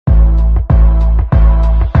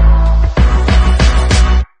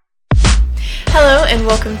and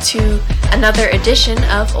welcome to another edition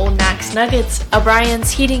of Old Knacks Nuggets,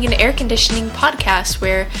 O'Brien's Heating and Air Conditioning podcast,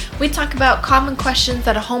 where we talk about common questions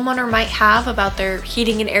that a homeowner might have about their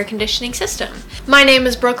heating and air conditioning system. My name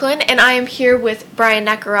is Brooklyn, and I am here with Brian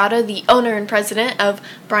Nakarada, the owner and president of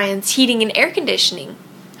Brian's Heating and Air Conditioning.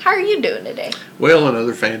 How are you doing today? Well,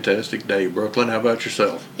 another fantastic day, Brooklyn. How about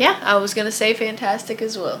yourself? Yeah, I was going to say fantastic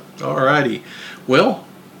as well. Alrighty. Well,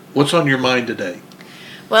 what's on your mind today?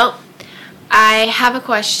 Well, I have a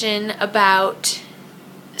question about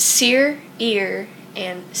SEER, EER,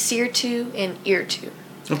 and SEER2 and EER2.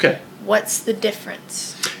 Okay. What's the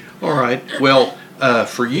difference? All right. Well,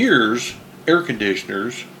 for years, air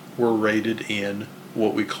conditioners were rated in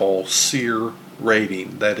what we call SEER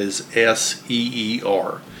rating. That is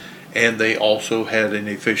SEER. And they also had an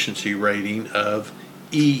efficiency rating of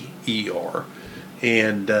EER.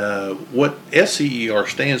 And what SEER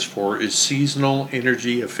stands for is Seasonal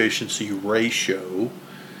Energy Efficiency Ratio,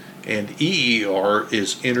 and EER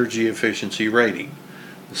is Energy Efficiency Rating.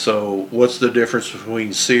 So what's the difference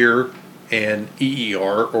between SEER and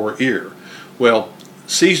EER or EER? Well,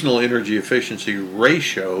 Seasonal Energy Efficiency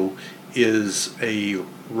Ratio is a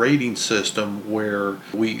rating system where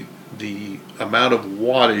the amount of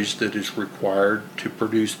wattage that is required to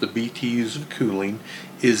produce the BTUs of cooling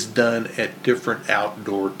is done at different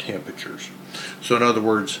outdoor temperatures. So in other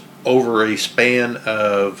words, over a span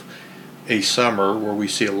of a summer where we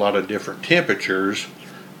see a lot of different temperatures,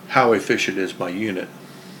 how efficient is my unit?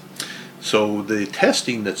 So the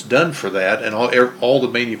testing that's done for that, and all the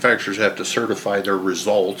manufacturers have to certify their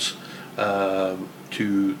results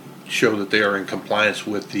to show that they are in compliance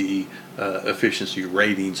with the efficiency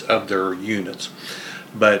ratings of their units.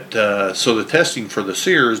 But so the testing for the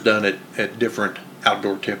SEER is done at different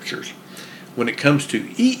outdoor temperatures. When it comes to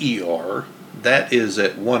EER, that is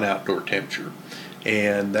at one outdoor temperature,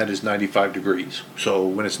 and that is 95 degrees. So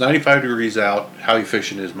when it's 95 degrees out, how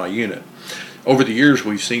efficient is my unit? Over the years,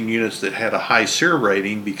 we've seen units that had a high SEER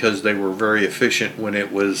rating because they were very efficient when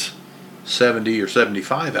it was 70 or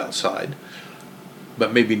 75 outside,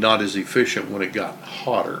 but maybe not as efficient when it got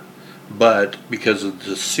hotter. But because of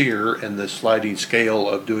the SEER and the sliding scale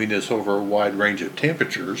of doing this over a wide range of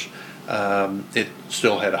temperatures, it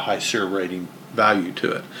still had a high SEER rating value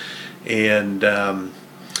to it. And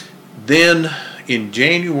then in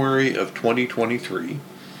January of 2023,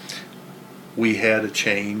 we had a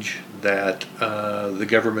change that the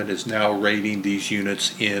government is now rating these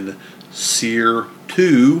units in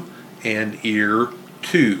SEER2 and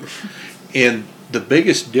EER2. And the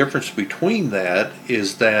biggest difference between that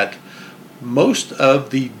is that most of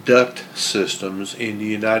the duct systems in the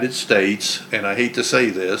United States, and I hate to say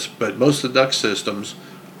this, but most of the duct systems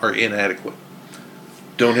are inadequate.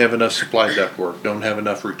 Don't have enough supply ductwork, don't have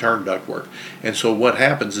enough return ductwork. And so what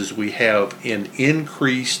happens is we have an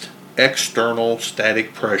increased external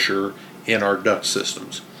static pressure in our duct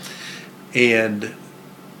systems. And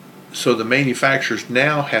so the manufacturers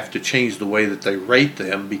now have to change the way that they rate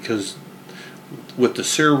them, because with the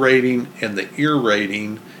SEER rating and the EER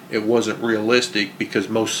rating, it wasn't realistic because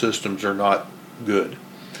most systems are not good.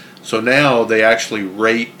 So now they actually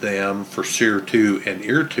rate them for SEER2 and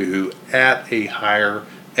EER2 at a higher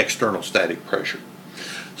external static pressure.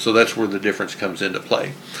 So that's where the difference comes into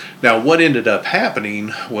play. Now what ended up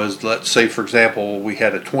happening was, let's say for example we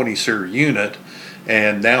had a 20 SEER unit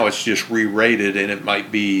and now it's just re-rated and it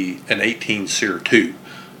might be an 18 SEER2.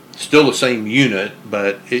 Still the same unit,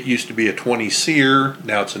 but it used to be a 20 SEER,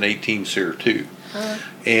 now it's an 18 SEER2.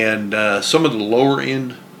 And some of the lower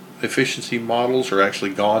end efficiency models are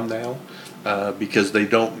actually gone now because they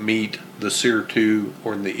don't meet the SEER2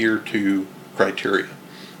 or the EER2 criteria.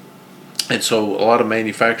 And so a lot of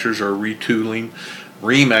manufacturers are retooling.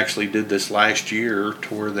 Rheem actually did this last year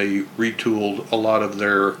to where they retooled a lot of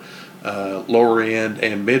their lower end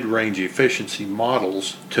and mid-range efficiency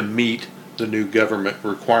models to meet the new government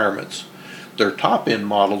requirements. Their top end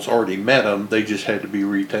models already met them, they just had to be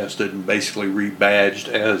retested and basically rebadged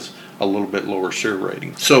as a little bit lower SEER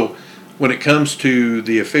rating. So when it comes to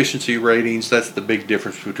the efficiency ratings, that's the big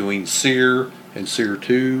difference between SEER and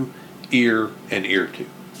SEER2, EER and EER2.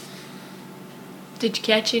 Did you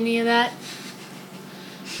catch any of that?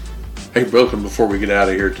 Hey Brooklyn, before we get out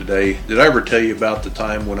of here today, did I ever tell you about the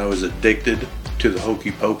time when I was addicted to the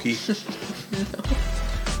hokey pokey? No.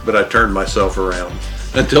 But I turned myself around.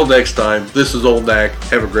 Until next time, this is Old Knack.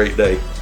 Have a great day.